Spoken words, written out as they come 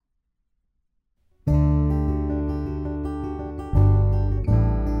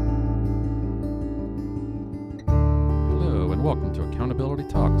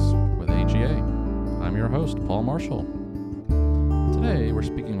host, Paul Marshall. Today, we're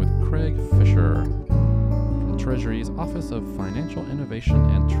speaking with Craig Fisher from Treasury's Office of Financial Innovation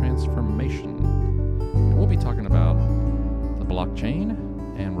and Transformation. And we'll be talking about the blockchain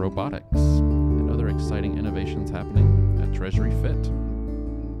and robotics and other exciting innovations happening at Treasury Fit.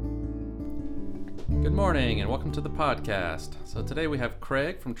 Good morning and welcome to the podcast. So today we have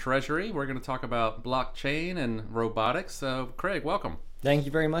Craig from Treasury. We're going to talk about blockchain and robotics. So Craig, welcome. Thank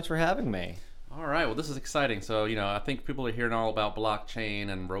you very much for having me. All right, well, this is exciting. So, I think people are hearing all about blockchain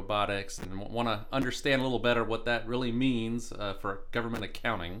and robotics and want to understand a little better what that really means for government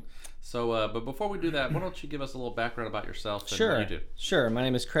accounting. So, but before we do that, why don't you give us a little background about yourself and what you do? Sure. My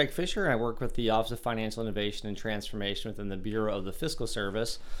name is Craig Fisher. I work with the Office of Financial Innovation and Transformation within the Bureau of the Fiscal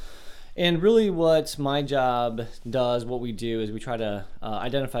Service. And really what my job does, what we do, is we try to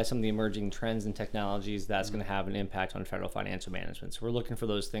identify some of the emerging trends and technologies that's going to have an impact on federal financial management. So we're looking for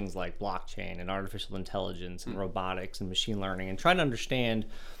those things like blockchain and artificial intelligence and robotics and machine learning, and trying to understand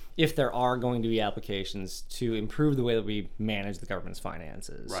if there are going to be applications to improve the way that we manage the government's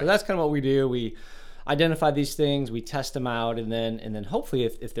finances. Right. So that's kind of what we do. We identify these things, we test them out, and then hopefully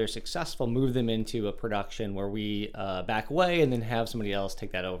if they're successful, move them into a production where we back away and then have somebody else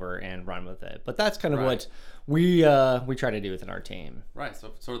take that over and run with it. But that's kind of what we try to do within our team. Right,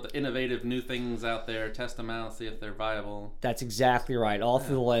 so sort of the innovative new things out there, test them out, see if they're viable. That's exactly right, all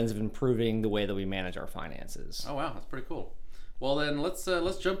through the lens of improving the way that we manage our finances. Oh wow, that's pretty cool. Well then, let's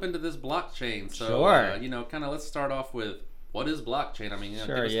jump into this blockchain. So, sure. Kind of let's start off with, what is blockchain? I mean,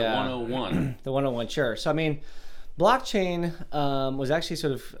 sure, give us the 101. The 101, sure. So, I mean, blockchain was actually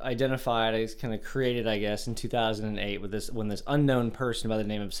sort of identified, as kind of created, I guess, in 2008 when this unknown person by the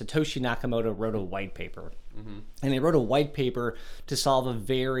name of Satoshi Nakamoto wrote a white paper. Mm-hmm. And he wrote a white paper to solve a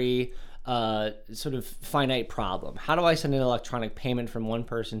very sort of finite problem. How do I send an electronic payment from one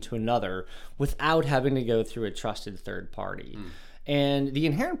person to another without having to go through a trusted third party? And the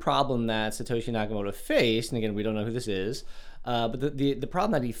inherent problem that Satoshi Nakamoto faced, and again, we don't know who this is, but the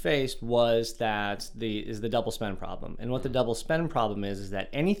problem that he faced was the double spend problem. And what the double spend problem is that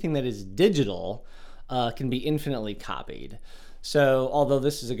anything that is digital can be infinitely copied. So although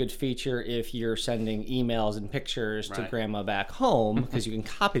this is a good feature if you're sending emails and pictures to grandma back home, because you can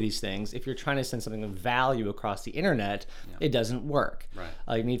copy these things, if you're trying to send something of value across the internet, it doesn't work.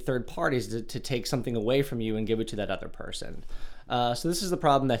 Right. You need third parties to take something away from you and give it to that other person. So this is the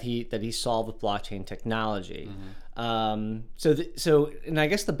problem that he solved with blockchain technology. Mm-hmm. And I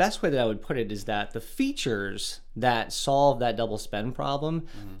guess the best way that I would put it is that the features that solve that double spend problem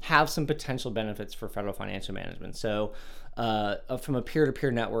have some potential benefits for federal financial management. So from a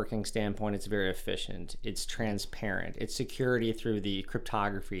peer-to-peer networking standpoint, it's very efficient. It's transparent. It's security through the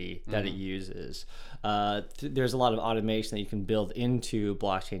cryptography that it uses. There's a lot of automation that you can build into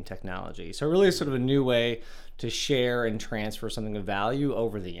blockchain technology. So it really is sort of a new way to share and transfer something of value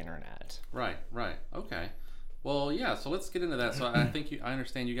over the internet. Right. Okay. Well, yeah, so let's get into that. So I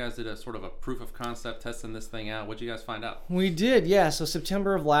understand you guys did a sort of a proof of concept testing this thing out. What did you guys find out? We did, yeah. So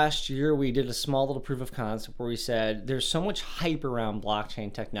September of last year, we did a small little proof of concept where we said there's so much hype around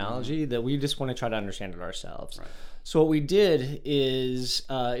blockchain technology that we just want to try to understand it ourselves. Right. So what we did is,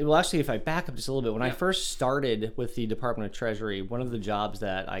 well, actually, if I back up just a little bit, when I first started with the Department of Treasury, one of the jobs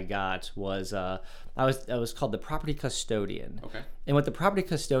that I got was I was called the property custodian. Okay. And what the property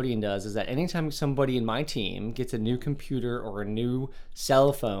custodian does is that anytime somebody in my team gets a new computer or a new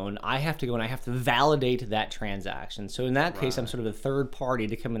cell phone, I have to go and I have to validate that transaction. So in that case, I'm sort of a third party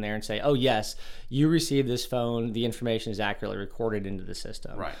to come in there and say, oh yes, you received this phone, the information is accurately recorded into the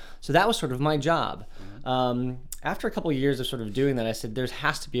system. Right. So that was sort of my job. Mm-hmm. After a couple of years of sort of doing that, I said, there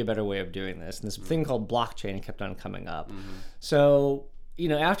has to be a better way of doing this. And this thing called blockchain kept on coming up. Mm-hmm. So,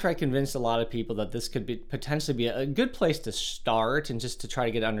 after I convinced a lot of people that this could potentially be a good place to start and just to try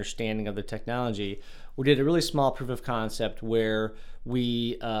to get an understanding of the technology, we did a really small proof of concept where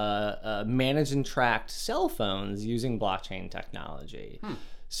we managed and tracked cell phones using blockchain technology.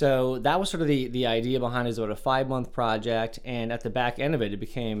 So that was sort of the idea behind it. Is about a 5-month project, and at the back end of it, it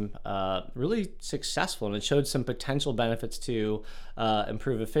became really successful, and it showed some potential benefits to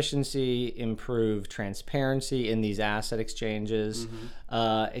improve efficiency, improve transparency in these asset exchanges.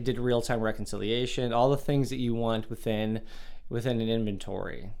 Mm-hmm. It did real-time reconciliation, all the things that you want within an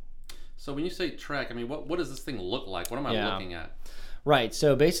inventory. So when you say track, I mean, what does this thing look like? What am I looking at? Right.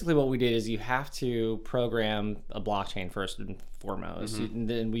 So basically what we did is you have to program a blockchain first and foremost.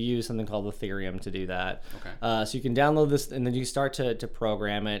 Then we use something called Ethereum to do that. Okay. So you can download this, and then you start to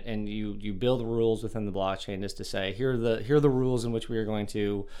program it, and you build rules within the blockchain just to say here are the rules in which we are going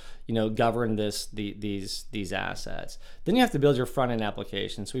to, govern these assets. Then you have to build your front end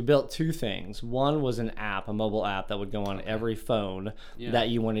application. So we built two things. One was an app, a mobile app that would go on every phone that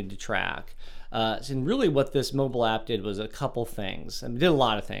you wanted to track. And really what this mobile app did was a couple things. And it did a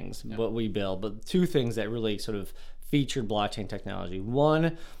lot of things, what we built, but two things that really sort of featured blockchain technology.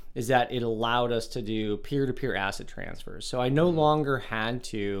 One is that it allowed us to do peer-to-peer asset transfers. So I no longer had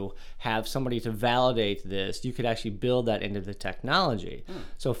to have somebody to validate this. You could actually build that into the technology.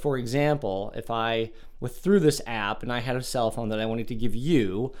 So for example, if I through this app and I had a cell phone that I wanted to give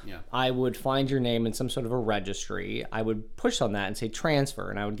you, I would find your name in some sort of a registry. I would push on that and say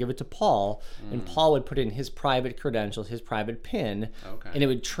transfer, and I would give it to Paul, and Paul would put in his private credentials, his private PIN, and it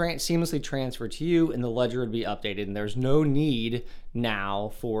would seamlessly transfer to you, and the ledger would be updated, and there's no need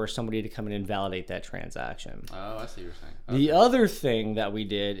now for somebody to come in and validate that transaction. Oh, I see what you're saying. Okay. The other thing that we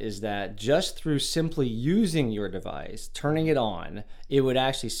did is that just through simply using your device, turning it on, it would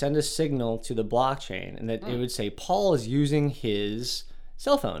actually send a signal to the blockchain, and that it would say Paul is using his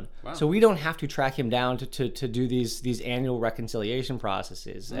cell phone. Wow. So we don't have to track him down to do these annual reconciliation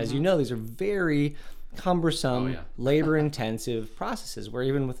processes. As you know, these are very cumbersome, labor-intensive processes, where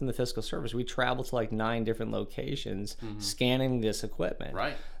even within the fiscal service, we travel to like 9 different locations scanning this equipment.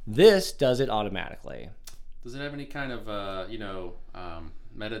 Right. This does it automatically. Does it have any kind of,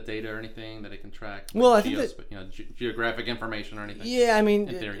 metadata or anything that it can track? Well, I think that, geographic information or anything? Yeah, I mean,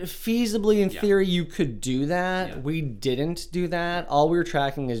 feasibly in theory, you could do that. Yeah. We didn't do that. All we were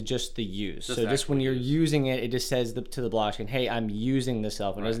tracking is just the use. So just when you're using it, it just says to the blockchain, hey, I'm using the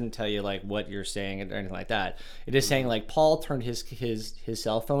cell phone. It doesn't tell you like what you're saying or anything like that. It is saying like Paul turned his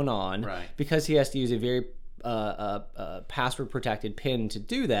cell phone on because he has to use a very password protected PIN to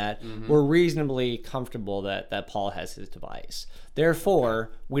do that. We're reasonably comfortable that Paul has his device.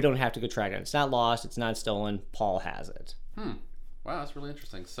 Therefore, we don't have to go track it. It's not lost. It's not stolen. Paul has it. Wow, that's really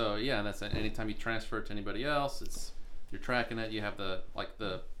interesting. So that's anytime you transfer it to anybody else, you're tracking it. You have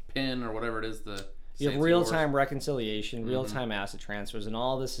the PIN or whatever it is. You have real-time reconciliation, real-time asset transfers, and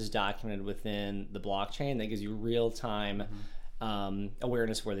all this is documented within the blockchain that gives you real-time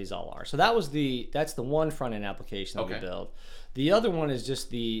awareness of where these all are. So that's the one front end application that we built. The other one is just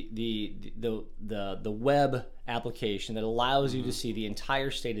the web application that allows you to see the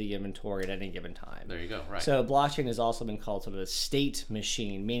entire state of the inventory at any given time. There you go. Right. So blockchain has also been called sort of a state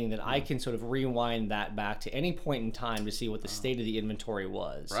machine, meaning that I can sort of rewind that back to any point in time to see what the state of the inventory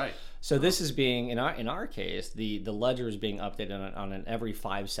was. Right. So this is being in our case, the ledger is being updated on an every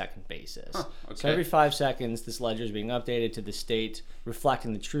 5-second basis. So every 5 seconds, this ledger is being updated to the state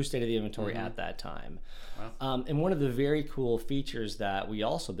reflecting the true state of the inventory at that time. Wow. And one of the very cool features that we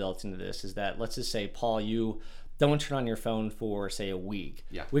also built into this is that, let's just say, Paul, you don't turn on your phone for, say, a week.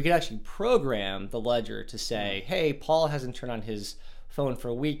 Yeah. We could actually program the ledger to say, hey, Paul hasn't turned on his phone for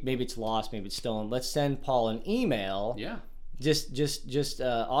a week. Maybe it's lost, maybe it's stolen. Let's send Paul an email. Yeah. Just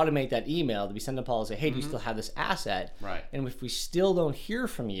automate that email to be sent to Paul and say, hey, do you still have this asset? Right. And if we still don't hear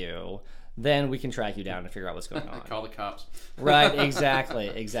from you, then we can track you down and figure out what's going on. Call the cops. Right,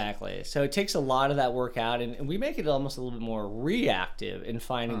 exactly. So it takes a lot of that work out, and we make it almost a little bit more reactive in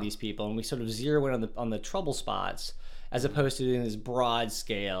finding these people, and we sort of zero in on the trouble spots as opposed to doing this broad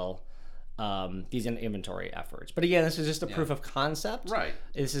scale these inventory efforts. But again, this is just a proof of concept. Right.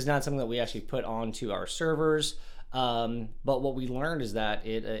 This is not something that we actually put onto our servers. But what we learned is that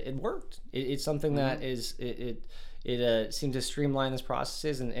it worked. It's something that it seemed to streamline these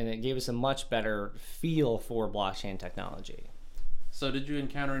processes, and it gave us a much better feel for blockchain technology. So did you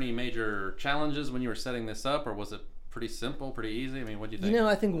encounter any major challenges when you were setting this up, or was it pretty simple, pretty easy? I mean, what do you think?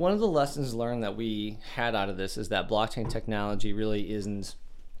 I think one of the lessons learned that we had out of this is that blockchain technology really isn't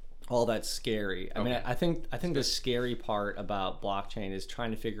all that scary. I mean, I think the scary part about blockchain is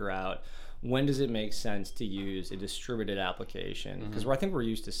trying to figure out when does it make sense to use a distributed application, because I think we're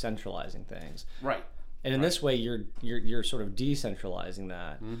used to centralizing things. Right. And in this way, you're sort of decentralizing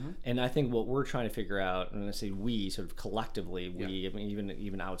that. And I think what we're trying to figure out, and I say we sort of collectively, I mean,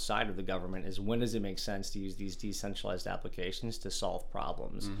 even outside of the government, is when does it make sense to use these decentralized applications to solve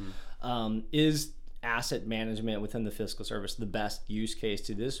problems? Is asset management within the fiscal service the best use case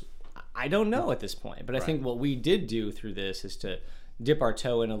to this? I don't know at this point, but I think what we did do through this is to dip our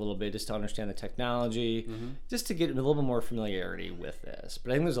toe in a little bit just to understand the technology, just to get a little bit more familiarity with this.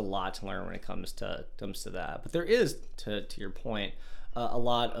 But I think there's a lot to learn when it comes to that. But there is, to your point, a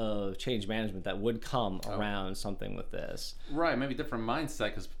lot of change management that would come around something with this. Right, maybe different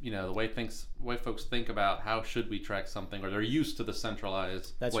mindset, because the way folks think about how should we track something, or they're used to the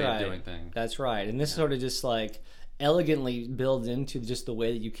centralized way of doing things. That's right, and this sort of just like elegantly builds into just the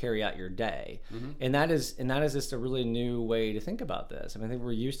way that you carry out your day, and that is just a really new way to think about this. I mean, I think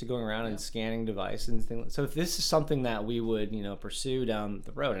we're used to going around and scanning devices and things. So if this is something that we would pursue down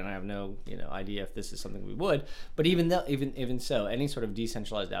the road, and I have no idea if this is something we would, but even so, any sort of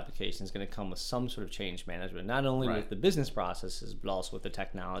decentralized application is going to come with some sort of change management, not only with the business processes but also with the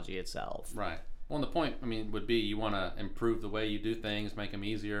technology itself. Right. Well, and the point, would be you want to improve the way you do things, make them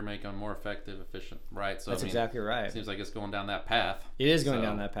easier, make them more effective, efficient, right? So that's exactly right. It seems like it's going down that path. It is going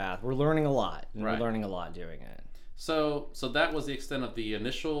down that path. We're learning a lot, and we're learning a lot doing it. So that was the extent of the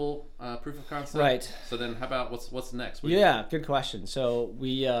initial proof of concept. Right. So then, how about what's next? Good question. So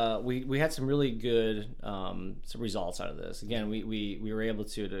we had some really good some results out of this. Again, we were able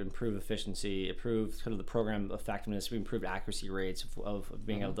to improve efficiency, improve kind of the program effectiveness. We improved accuracy rates of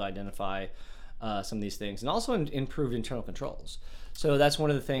being able to identify some of these things, and also improved internal controls. So that's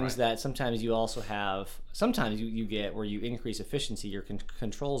one of the things that sometimes you also have. Sometimes you get where you increase efficiency, your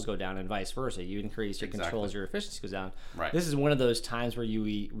controls go down, and vice versa. You increase your controls, your efficiency goes down. Right. This is one of those times where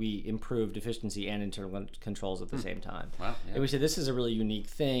we improved efficiency and internal controls at the same time. Wow. Yeah. And we said this is a really unique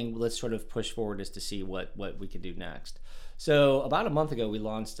thing. Let's sort of push forward as to see what we could do next. So about a month ago, we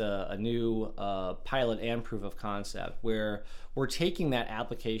launched a new pilot and proof of concept where we're taking that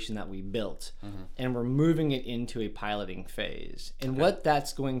application that we built and we're moving it into a piloting phase. And what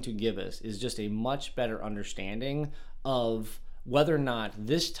that's going to give us is just a much better understanding of whether or not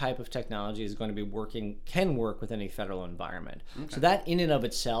this type of technology is going to be can work within a federal environment. So that in and of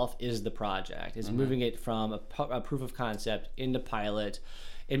itself is the project, is moving it from a proof of concept into pilot.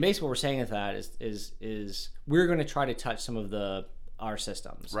 And basically what we're saying with that is we're going to try to touch some of our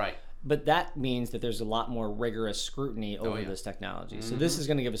systems. Right. But that means that there's a lot more rigorous scrutiny over this technology. So this is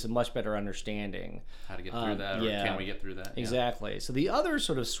going to give us a much better understanding. How to get through that, or can we get through that? Exactly. So the other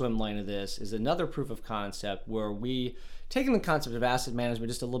sort of swim lane of this is another proof of concept where we taking the concept of asset management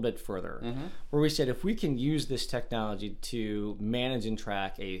just a little bit further, where we said if we can use this technology to manage and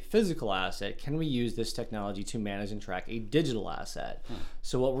track a physical asset, can we use this technology to manage and track a digital asset?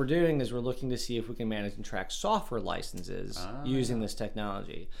 So what we're doing is we're looking to see if we can manage and track software licenses using this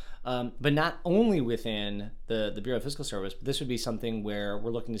technology. But not only within the Bureau of Fiscal Service, but this would be something where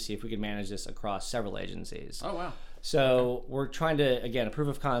we're looking to see if we can manage this across several agencies. Oh, wow. So we're trying to, again, a proof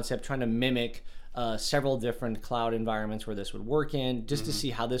of concept, trying to mimic several different cloud environments where this would work in, just to see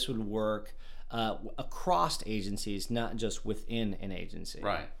how this would work across agencies, not just within an agency.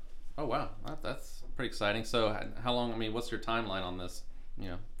 Right. Oh, wow. That's pretty exciting. So how long, what's your timeline on this?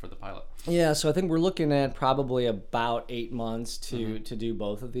 For the pilot? Yeah, so I think we're looking at probably about 8 months to do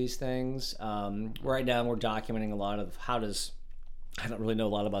both of these things. Right now, we're documenting a lot of I don't really know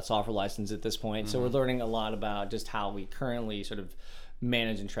a lot about software license at this point, so we're learning a lot about just how we currently sort of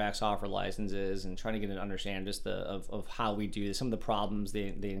manage and track software licenses, and trying to get an understanding just of how we do this, some of the problems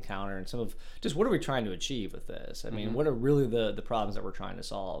they encounter, and some of just what are we trying to achieve with this. I mean, what are really the problems that we're trying to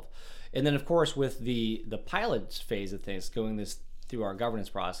solve? And then, of course, with the pilot phase of things, going this through our governance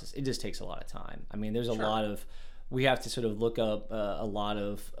process, it just takes a lot of time. I mean, there's a lot of, we have to sort of look up a lot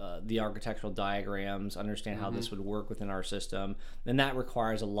of the architectural diagrams, understand how this would work within our system, and that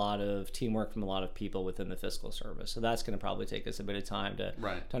requires a lot of teamwork from a lot of people within the fiscal service. So that's going to probably take us a bit of time to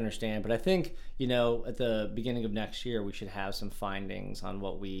understand. But I think at the beginning of next year, we should have some findings on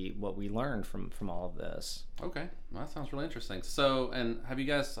what we learned from all of this. Okay, well, that sounds really interesting. So, and have you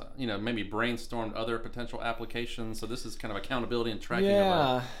guys, maybe brainstormed other potential applications? So this is kind of accountability and tracking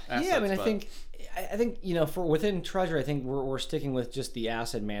of assets. Yeah, I think for within Treasury, I think we're sticking with just the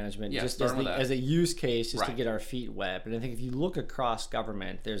asset management, just as a use case, just to get our feet wet. But I think if you look across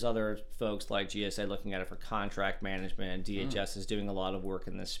government, there's other folks like GSA looking at it for contract management. DHS is doing a lot of work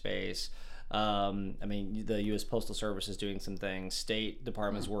in this space. The U.S. Postal Service is doing some things. State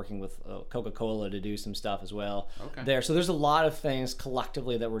Department is working with Coca-Cola to do some stuff as well. So there's a lot of things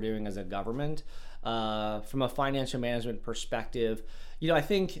collectively that we're doing as a government. From a financial management perspective, I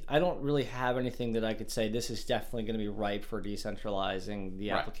think I don't really have anything that I could say this is definitely going to be ripe for decentralizing the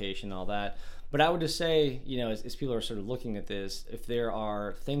application and all that. But I would just say, as people are sort of looking at this, if there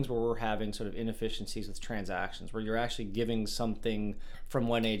are things where we're having sort of inefficiencies with transactions, where you're actually giving something from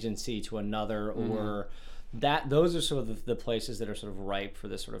one agency to another, or those are sort of the places that are sort of ripe for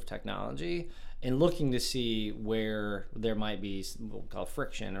this sort of technology, and looking to see where there might be what we'll call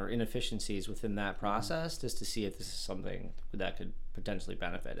friction or inefficiencies within that process, just to see if this is something that could potentially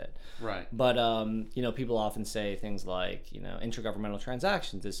benefit it. Right. But people often say things like, intergovernmental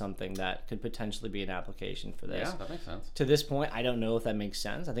transactions is something that could potentially be an application for this. Yeah, that makes sense. To this point, I don't know if that makes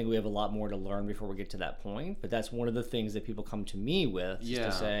sense. I think we have a lot more to learn before we get to that point. But that's one of the things that people come to me with, is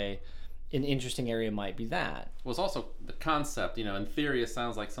to say, an interesting area might be that. Well, it's also the concept. In theory, it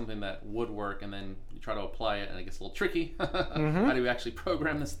sounds like something that would work, and then you try to apply it, and it gets a little tricky. How do we actually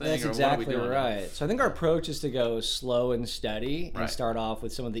program this thing? That's exactly right. So I think our approach is to go slow and steady and start off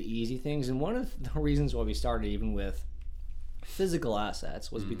with some of the easy things. And one of the reasons why we started even with physical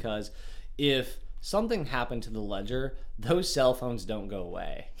assets was because if something happened to the ledger, those cell phones don't go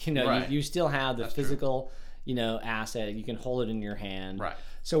away. You still have the physical asset. You can hold it in your hand. Right.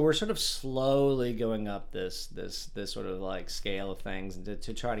 So we're sort of slowly going up this sort of like scale of things, and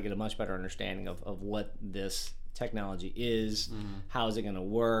to try to get a much better understanding of what this technology is, how is it going to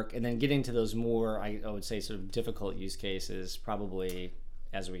work, and then getting to those more, I would say, sort of difficult use cases probably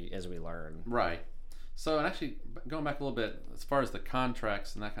as we learn. Right. So, and actually, going back a little bit, as far as the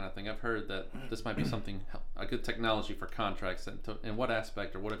contracts and that kind of thing, I've heard that this might be a good technology for contracts. In what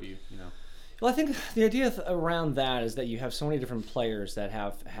aspect, or what have you? Well, I think the idea around that is that you have so many different players that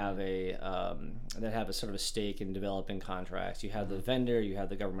have a sort of a stake in developing contracts. You have the vendor, you have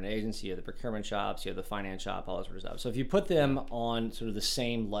the government agency, you have the procurement shops, you have the finance shop, all that sort of stuff. So if you put them on sort of the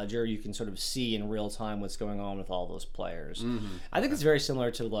same ledger, you can sort of see in real time what's going on with all those players. I think it's very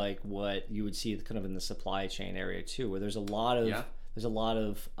similar to like what you would see kind of in the supply chain area too, where there's a lot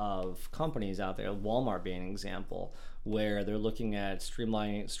of companies out there, Walmart being an example, where they're looking at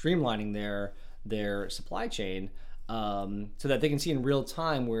streamlining their supply chain, so that they can see in real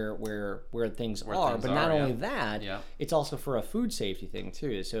time where things are. But not only that, it's also for a food safety thing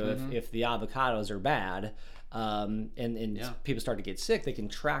too. So if the avocados are bad, and people start to get sick, they can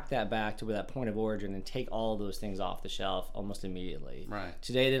track that back to that point of origin and take all of those things off the shelf almost immediately. Right.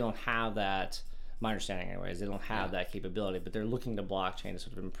 Today they don't have that. My understanding anyways, they don't have that capability, but they're looking to blockchain to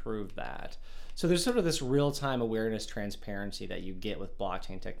sort of improve that. So there's sort of this real-time awareness transparency that you get with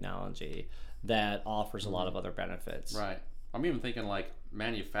blockchain technology that offers a lot of other benefits. Right. I'm even thinking like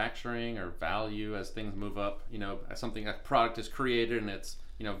manufacturing or value as things move up, as a product is created and it's,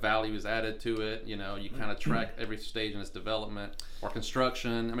 value is added to it, you kind of track every stage in its development, or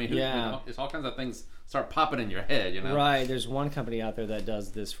construction. I mean, it's all kinds of things start popping in your head, Right. There's one company out there that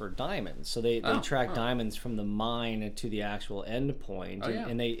does this for diamonds. So they track diamonds from the mine to the actual end point.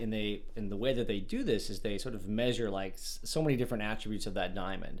 And the way that they do this is they sort of measure like so many different attributes of that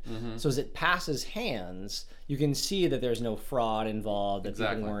diamond. So as it passes hands, you can see that there's no fraud involved, that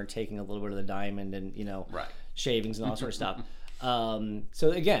people weren't taking a little bit of the diamond and, shavings and all sort of stuff. So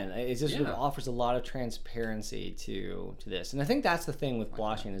again, it just sort of offers a lot of transparency to this. And I think that's the thing with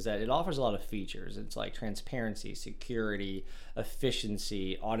blockchain, is that it offers a lot of features. It's like transparency, security,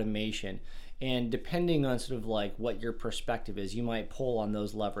 efficiency, automation. And depending on sort of like what your perspective is, you might pull on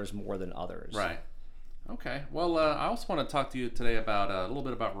those levers more than others. Right. Okay. Well, I also want to talk to you today about a little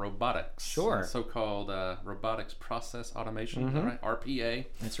bit about robotics. Sure. So-called robotics process automation, right? RPA.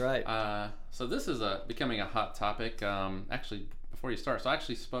 That's right. So this is becoming a hot topic. Actually, before you start, so I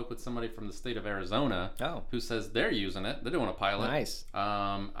actually spoke with somebody from the state of Arizona who says they're using it. They're doing a pilot. Nice.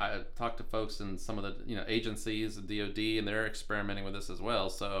 I talked to folks in some of the agencies, the DoD, and they're experimenting with this as well.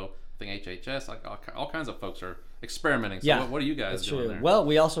 So I think HHS, like all kinds of folks are experimenting. So what are you guys doing there? Well,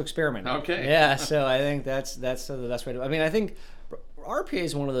 we also experiment. Okay. Yeah, so I think that's the best way to. I mean, I think RPA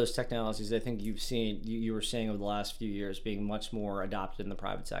is one of those technologies I think you've seen, you were saying over the last few years being much more adopted in the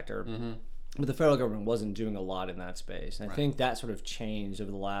private sector. But the federal government wasn't doing a lot in that space. And I think that sort of changed over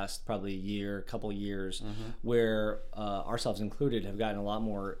the last probably couple years, where ourselves included have gotten a lot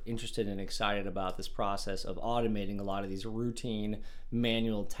more interested and excited about this process of automating a lot of these routine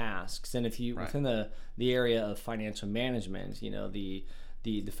manual tasks. And if you, within the area of financial management,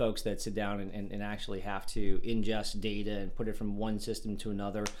 the folks that sit down and actually have to ingest data and put it from one system to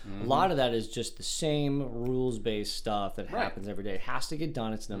another. A lot of that is just the same rules-based stuff that happens every day. It has to get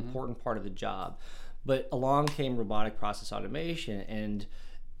done. It's an important part of the job. But along came robotic process automation and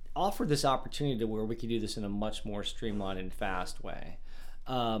offered this opportunity to where we could do this in a much more streamlined and fast way.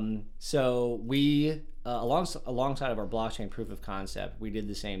 So we, alongside of our blockchain proof of concept, we did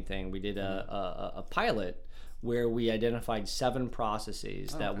the same thing. We did a pilot where we identified 7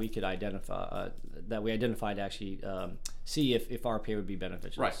 processes that we could identify, that we identified to actually see if RPA would be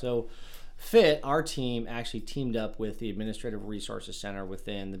beneficial. Right. So fit, our team actually teamed up with the Administrative Resources Center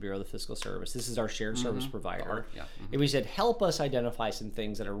within the Bureau of the Fiscal Service. This is our shared service provider. Yeah. And we said, help us identify some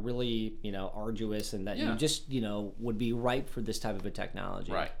things that are really, arduous and that you just, would be ripe for this type of a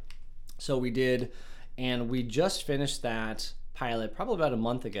technology. Right. So we did, and we just finished that pilot probably about a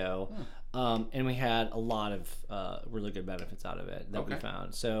month ago. And we had a lot of really good benefits out of it that we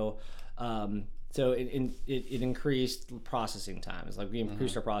found. So it increased processing times. Like we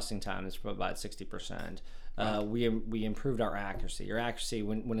increased our processing times for about 60%. We improved our accuracy. Your accuracy,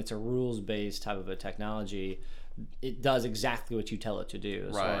 when it's a rules-based type of a technology, it does exactly what you tell it to do.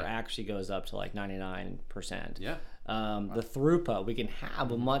 So our accuracy goes up to like 99%. Yeah. The throughput, we can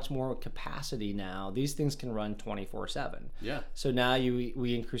have a much more capacity now. These things can run 24/7. Yeah. So now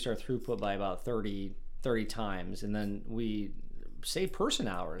we increased our throughput by about 30 times, and then we save person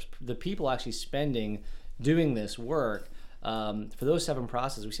hours. The people actually doing this work, for those 7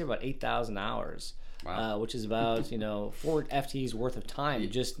 processes, we save about 8,000 hours. Wow. Which is about 4 FTEs worth of time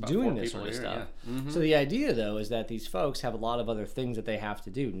just doing this sort of stuff. Yeah. So the idea though is that these folks have a lot of other things that they have to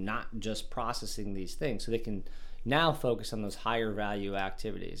do, not just processing these things. So they can now focus on those higher value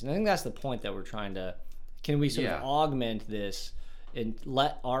activities. And I think that's the point that we're trying to. Can we sort of augment this and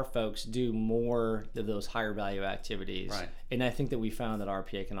let our folks do more of those higher value activities? Right. And I think that we found that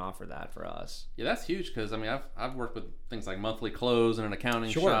RPA can offer that for us. Yeah, that's huge because I mean I've worked with things like monthly close in an accounting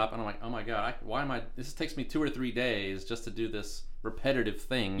shop, and I'm like, oh my god, this takes me 2 or 3 days just to do this repetitive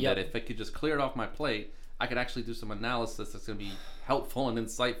thing. That if I could just clear it off my plate, I could actually do some analysis that's going to be helpful and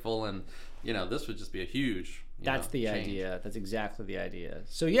insightful, and this would just be a huge. That's the change. idea. That's exactly the idea.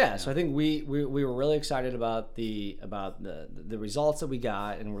 So so I think we were really excited about the results that we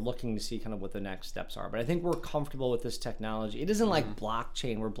got, and we're looking to see kind of what the next steps are. But I think we're comfortable with this technology. It isn't like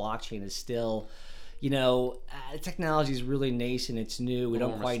blockchain, where blockchain is still, technology is really nascent. It's new. We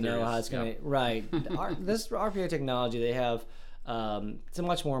don't quite know how it's going to. Right. This RPA technology, they have. It's a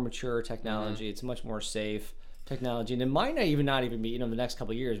much more mature technology. It's much more safe technology, and it might not even be the next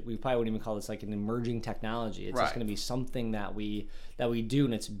couple of years we probably wouldn't even call this like an emerging technology. It's just going to be something that we do,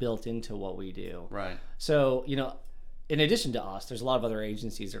 and it's built into what we do. Right. So in addition to us, there's a lot of other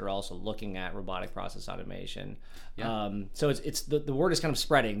agencies that are also looking at robotic process automation. So it's the word is kind of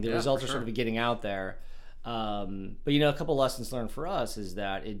spreading. The results are sort of getting out there. But a couple lessons learned for us is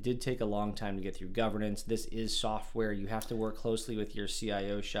that it did take a long time to get through governance. This is software. You have to work closely with your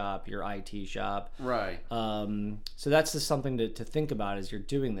CIO shop, your IT shop. Right. So that's just something to think about as you're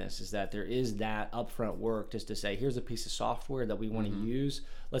doing this, is that there is that upfront work just to say, here's a piece of software that we want to use.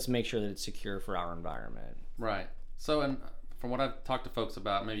 Let's make sure that it's secure for our environment. Right. So, and from what I've talked to folks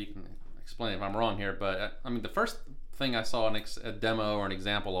about, maybe you can explain if I'm wrong here, but I mean, the first thing I saw a demo or an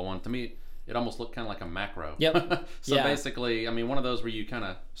example of one, to me, it almost looked kind of like a macro. Yep. So basically, I mean, one of those where you kind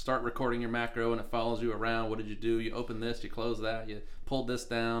of start recording your macro and it follows you around. What did you do? You open this, you close that, you pulled this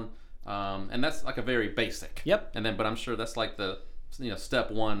down, and that's like a very basic. Yep. And then, but I'm sure that's like the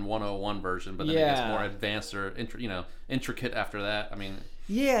step 101 version, but then it gets more advanced or intricate after that. I mean.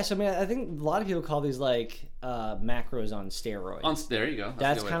 Yeah, so I think a lot of people call these like macros on steroids. There you go.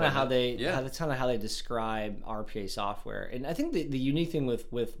 That's kind of how they. That's kind of how they describe RPA software. And I think the unique thing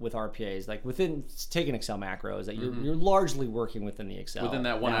with RPA is like take an Excel macro is that you're largely working within the Excel within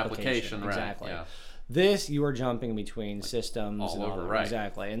that one application, right? Exactly. Yeah. This you are jumping between systems all and over, all right?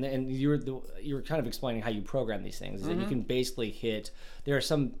 Exactly, and you were kind of explaining how you program these things. Is that you can basically hit. There are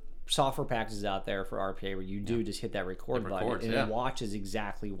some software packages out there for RPA where you do just hit that record button and it watches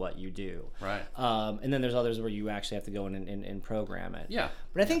exactly what you do. Right. And then there's others where you actually have to go in and program it. Yeah.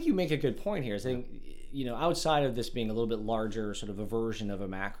 But I think you make a good point here. I think, outside of this being a little bit larger sort of a version of a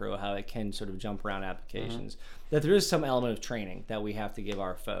macro, how it can sort of jump around applications, that there is some element of training that we have to give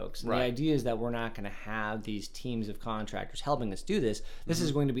our folks. And the idea is that we're not going to have these teams of contractors helping us do this. This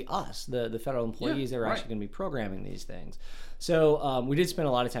is going to be us, the federal employees that are actually going to be programming these things. So we did spend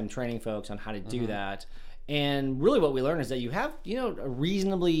a lot of time training folks on how to do that. And really what we learned is that you have, a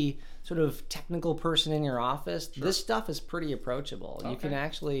reasonably sort of technical person in your office. This stuff is pretty approachable. You can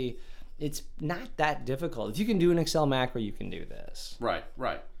actually, it's not that difficult. If you can do an Excel macro, you can do this. Right.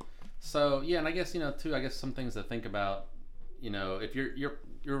 So, and I guess, too, some things to think about, if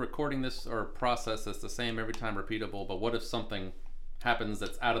you're recording this or process that's the same every time, repeatable, but what if something happens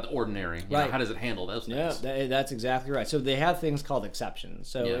that's out of the ordinary? You know, how does it handle those things? Yeah, that's exactly right. So they have things called exceptions.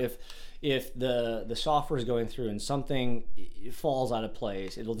 So if the software is going through and something falls out of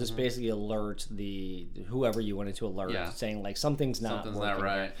place, it'll just basically alert whoever you wanted to alert, saying like something's not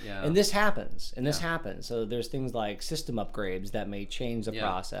right. Yeah. And this happens. So there's things like system upgrades that may change the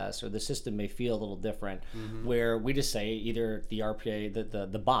process, or the system may feel a little different, where we just say either the RPA,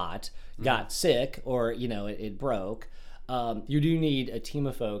 the bot got sick, or it broke. You do need a team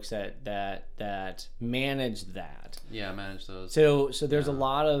of folks that manage that. Yeah, manage those. So there's a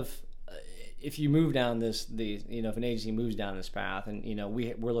lot of, if you move down if an agency moves down this path, and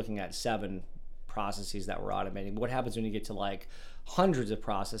we're looking at 7 processes that we're automating. What happens when you get to like hundreds of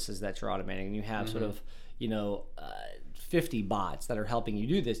processes that you're automating, and you have sort of 50 bots that are helping you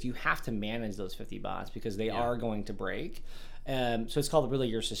do this? You have to manage those 50 bots because they are going to break. So it's called really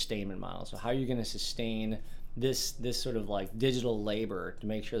your sustainment model. So how are you going to sustain this sort of like digital labor to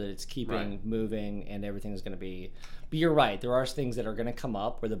make sure that it's keeping moving and everything's going to be. But you're right, there are things that are going to come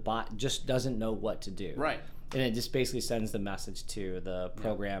up where the bot just doesn't know what to do. Right. And it just basically sends the message to the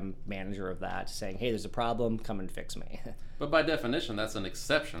program manager of that saying, hey, there's a problem, come and fix me. But by definition, that's an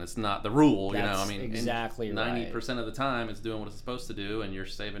exception. It's not the rule. That's exactly 90% of the time, it's doing what it's supposed to do, and you're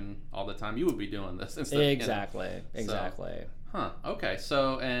saving all the time you would be doing this instead. Exactly. Okay.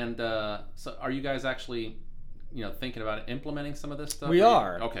 So are you guys actually thinking about implementing some of this stuff? We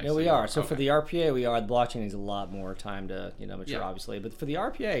are. Okay. Yeah, we are. So for the RPA, we are. The blockchain needs a lot more time to mature, obviously. But for the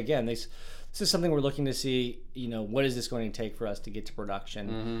RPA, again, this is something we're looking to see. What is this going to take for us to get to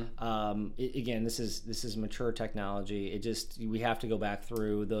production? Again, this is mature technology. We have to go back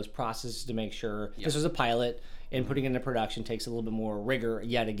through those processes to make sure this was a pilot, and putting it into production takes a little bit more rigor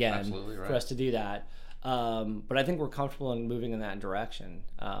yet again for us to do that. But I think we're comfortable in moving in that direction,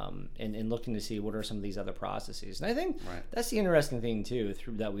 and looking to see what are some of these other processes. And I think that's the interesting thing too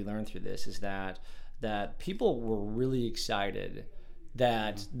that we learned through this is that people were really excited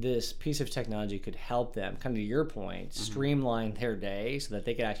that this piece of technology could help them, kind of to your point, streamline their day so that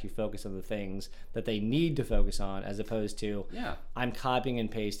they could actually focus on the things that they need to focus on, as opposed to I'm copying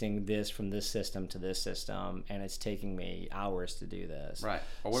and pasting this from this system to this system, and it's taking me hours to do this. Right.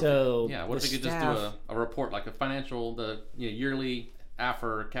 Or what if you could just do a report, like a financial, yearly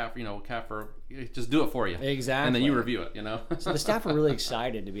CAFR, just do it for you. Exactly. And then you review it, So the staff were really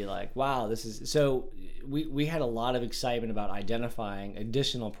excited to be like, wow, this is... So we had a lot of excitement about identifying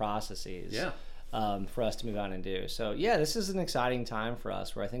additional processes for us to move on and do. So this is an exciting time for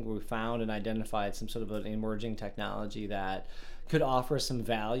us, where I think we found and identified some sort of an emerging technology that could offer some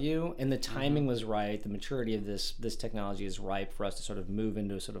value, and the timing was right. The maturity of this technology is ripe for us to sort of move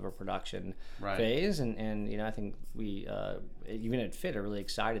into sort of a production phase, and I think we even at FIT are really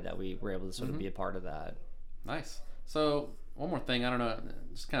excited that we were able to sort of be a part of that. Nice. So one more thing, I don't know,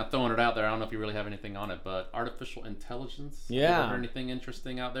 just kind of throwing it out there. I don't know if you really have anything on it, but artificial intelligence. Yeah. Have you ever heard anything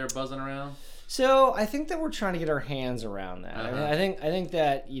interesting out there buzzing around? So I think that we're trying to get our hands around that. I think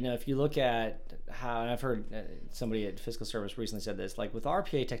that if you look at how, and I've heard somebody at Fiscal Service recently said this, like with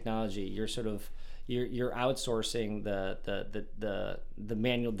RPA technology, you're sort of you're outsourcing the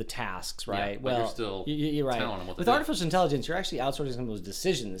manual, the tasks, right? Yeah, but you're right. Telling them what to with do. Artificial intelligence, you're actually outsourcing some of those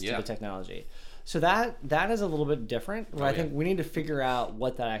decisions to the technology. So that is a little bit different. I think we need to figure out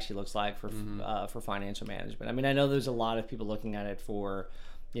what that actually looks like for financial management. I mean, I know there's a lot of people looking at it for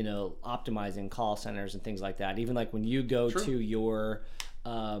optimizing call centers and things like that. Even like when you go to your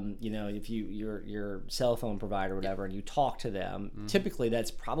if your cell phone provider or whatever, and you talk to them, typically that's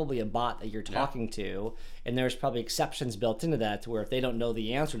probably a bot that you're talking to, and there's probably exceptions built into that to where if they don't know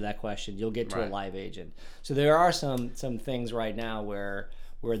the answer to that question, you'll get to a live agent. So there are some things right now where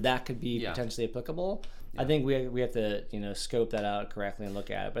that could be potentially applicable. I think we have to scope that out correctly and look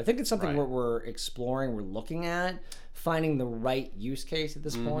at it. But I think it's something we're exploring, we're looking at. Finding the right use case at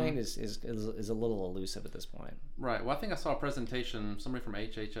this point is a little elusive at this point. Right. Well, I think I saw a presentation, somebody from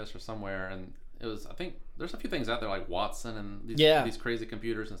HHS or somewhere, and it was, I think there's a few things out there like Watson and these crazy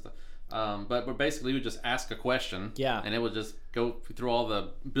computers and stuff. But basically, we would just ask a question, and it would just go through all the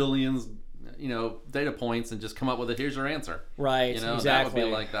billions, data points and just come up with it. Here's your answer. Right. Exactly. That would be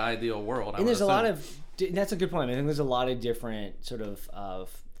like the ideal world. And there's a lot of. That's a good point. I think there's a lot of different sort of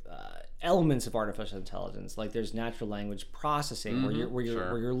elements of artificial intelligence. Like there's natural language processing where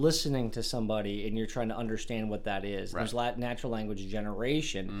you're listening to somebody and you're trying to understand what that is. There's natural language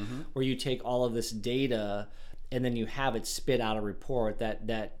generation where you take all of this data and then you have it spit out a report that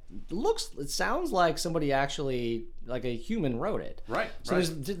it sounds like somebody actually, like a human wrote it. Right. So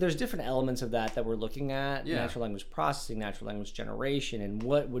there's different elements of that we're looking at. Natural language processing, natural language generation, and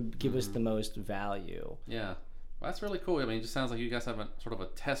what would give us the most value. Yeah. Well, that's really cool. I mean, it just sounds like you guys have a sort of a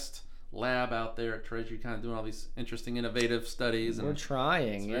test lab out there at Treasury, kind of doing all these interesting, innovative studies. And we're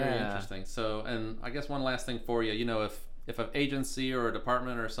trying. It's very interesting. So, and I guess one last thing for you, if an agency or a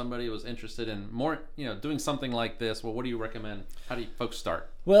department or somebody was interested in more, doing something like this, well, what do you recommend? How do you folks start?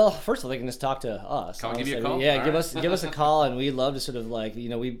 Well, first of all, they can just talk to us. I'll give you a call? Yeah, All give right. us a call, and we'd love to sort of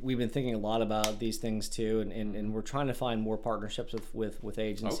we've been thinking a lot about these things too, and we're trying to find more partnerships with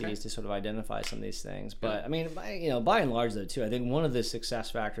agencies to sort of identify some of these things. But I mean, by and large though too, I think one of the success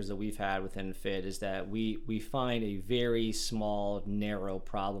factors that we've had within FIT is that we find a very small, narrow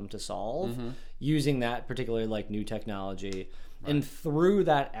problem to solve using that particular new technology. Right. And through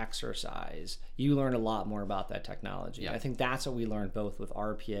that exercise, you learn a lot more about that technology. Yeah. I think that's what we learned both with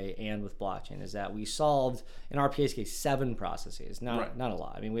RPA and with blockchain, is that we solved, in RPA's case, 7 processes. Not a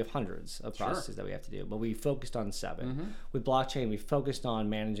lot. I mean, we have hundreds of processes that we have to do, but we focused on 7. With blockchain, we focused on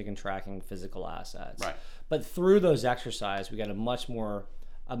managing and tracking physical assets. Right. But through those exercises, we got a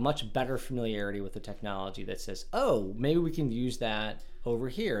much better familiarity with the technology that says, oh, maybe we can use that over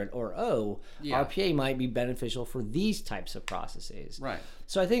here, or RPA might be beneficial for these types of processes. Right.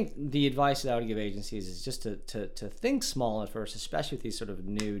 So I think the advice that I would give agencies is just to think small at first, especially with these sort of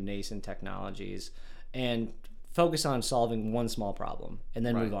new nascent technologies, and focus on solving one small problem and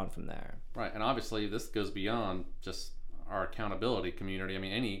then move on from there. Right. And obviously this goes beyond just our accountability community. I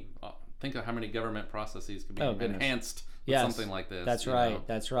mean, think of how many government processes could be enhanced with something like this. That's right.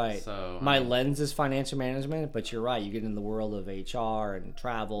 That's right. So my lens is financial management, but you're right. You get in the world of HR and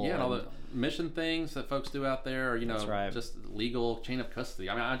travel. Yeah, and all the mission things that folks do out there, or just legal chain of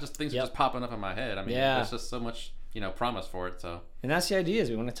custody. I mean, things are just popping up in my head. I mean, there's just so much promise for it. So, and that's the idea, is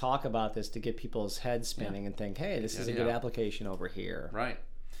we want to talk about this to get people's heads spinning and think, hey, this is a good application over here. Right.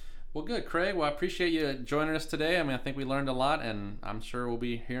 Well, good, Craig. Well, I appreciate you joining us today. I mean, I think we learned a lot, and I'm sure we'll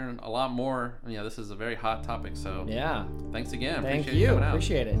be hearing a lot more. This is a very hot topic, so thanks again. Thank you.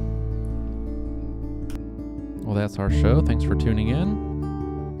 Appreciate it. Well, that's our show. Thanks for tuning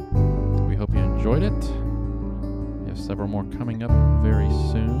in. We hope you enjoyed it. We have several more coming up very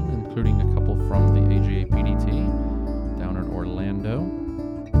soon, including a couple from the AGA PDT down in Orlando.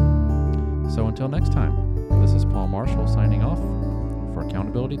 So until next time, this is Paul Marshall signing off for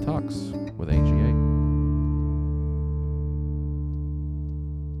Accountability Talks with AGA.